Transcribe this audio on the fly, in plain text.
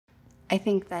I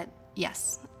think that,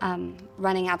 yes,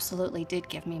 running absolutely did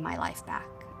give me my life back,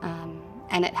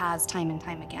 and it has time and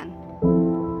time again.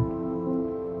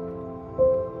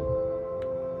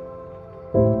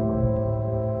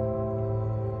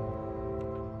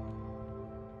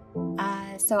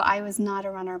 So I was not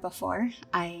a runner before.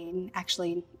 I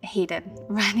actually hated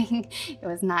running. It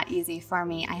was not easy for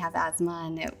me. I have asthma,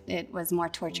 and it was more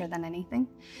torture than anything.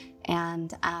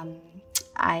 And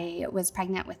I was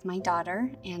pregnant with my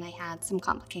daughter, and I had some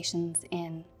complications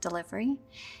in delivery,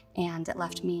 and it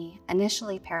left me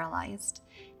initially paralyzed.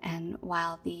 And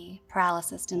while the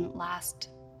paralysis didn't last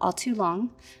all too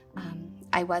long,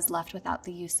 I was left without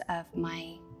the use of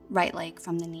my right leg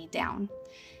from the knee down.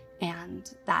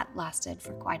 And that lasted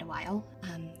for quite a while.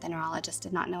 The neurologist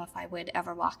did not know if I would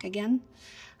ever walk again.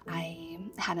 I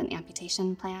had an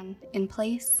amputation plan in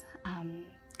place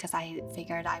because I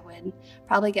figured I would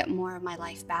probably get more of my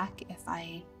life back if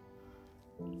I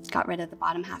got rid of the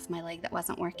bottom half of my leg that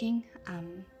wasn't working,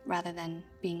 rather than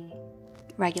being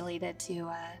regulated to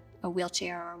a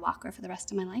wheelchair or a walker for the rest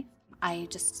of my life. I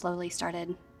just slowly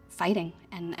started fighting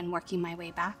and working my way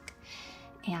back,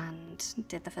 and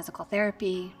did the physical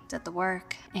therapy, did the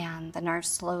work, and the nerves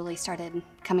slowly started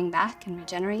coming back and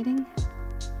regenerating.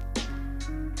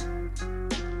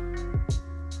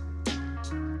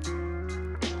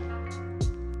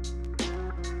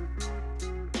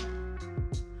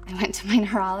 I went to my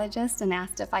neurologist and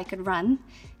asked if I could run,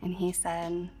 and he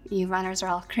said, "You runners are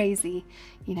all crazy.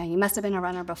 You know, you must have been a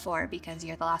runner before because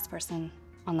you're the last person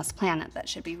on this planet that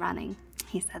should be running."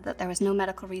 He said that there was no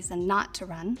medical reason not to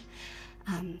run.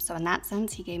 So in that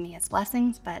sense, he gave me his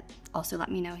blessings, but also let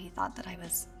me know he thought that I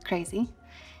was crazy.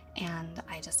 And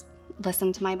I just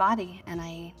listened to my body, and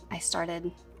I started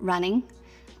running,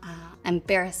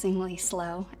 embarrassingly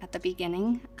slow at the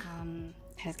beginning.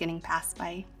 I was getting passed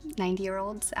by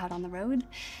 90-year-olds out on the road,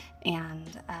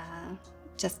 and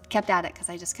just kept at it because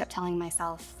I just kept telling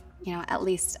myself, you know, at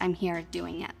least I'm here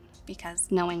doing it, because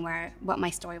knowing what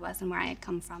my story was and where I had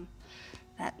come from,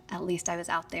 that at least I was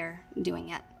out there doing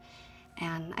it.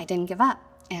 And I didn't give up,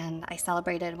 and I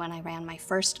celebrated when I ran my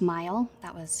first mile.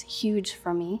 That was huge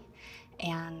for me,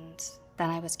 and then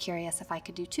I was curious if I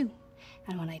could do 2.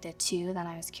 And when I did 2, then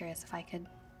I was curious if I could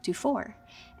do 4.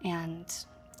 And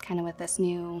kind of with this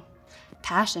new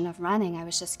passion of running, I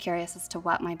was just curious as to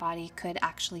what my body could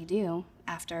actually do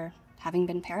after having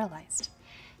been paralyzed.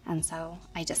 And so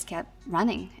I just kept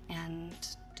running and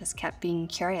just kept being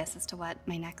curious as to what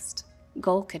my next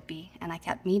goal could be, and I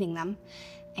kept meeting them.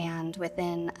 And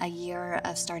within a year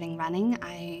of starting running,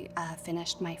 I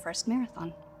finished my first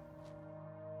marathon.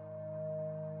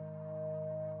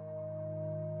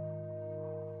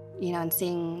 You know, and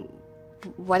seeing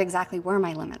what exactly were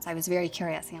my limits. I was very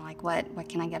curious, you know, like what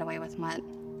can I get away with,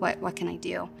 what can I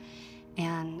do?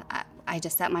 And I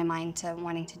just set my mind to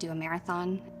wanting to do a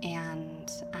marathon, and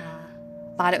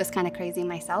thought it was kind of crazy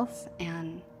myself,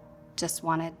 and just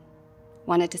wanted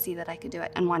to see that I could do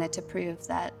it, and wanted to prove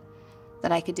that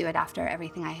I could do it after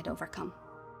everything I had overcome.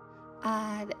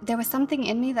 There was something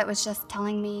in me that was just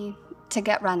telling me to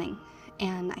get running,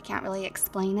 and I can't really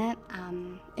explain it.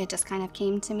 It just kind of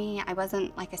came to me. I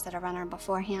wasn't, like I said, a runner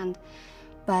beforehand,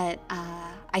 but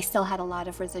I still had a lot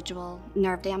of residual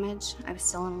nerve damage. I was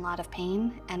still in a lot of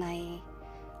pain, and I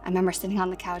remember sitting on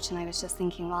the couch and I was just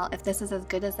thinking, well, if this is as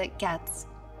good as it gets,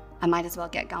 I might as well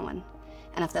get going.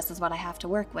 And if this is what I have to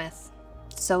work with,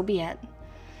 so be it.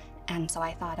 And so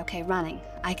I thought, okay, running,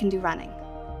 I can do running.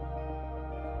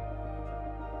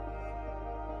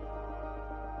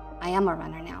 I am a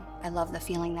runner now. I love the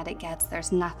feeling that it gets.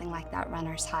 There's nothing like that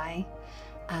runner's high.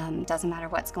 Doesn't matter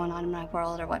what's going on in my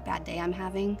world or what bad day I'm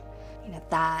having. You know,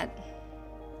 that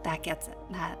gets it.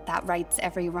 That rights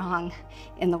every wrong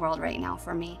in the world right now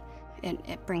for me.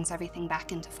 It brings everything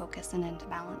back into focus and into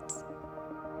balance.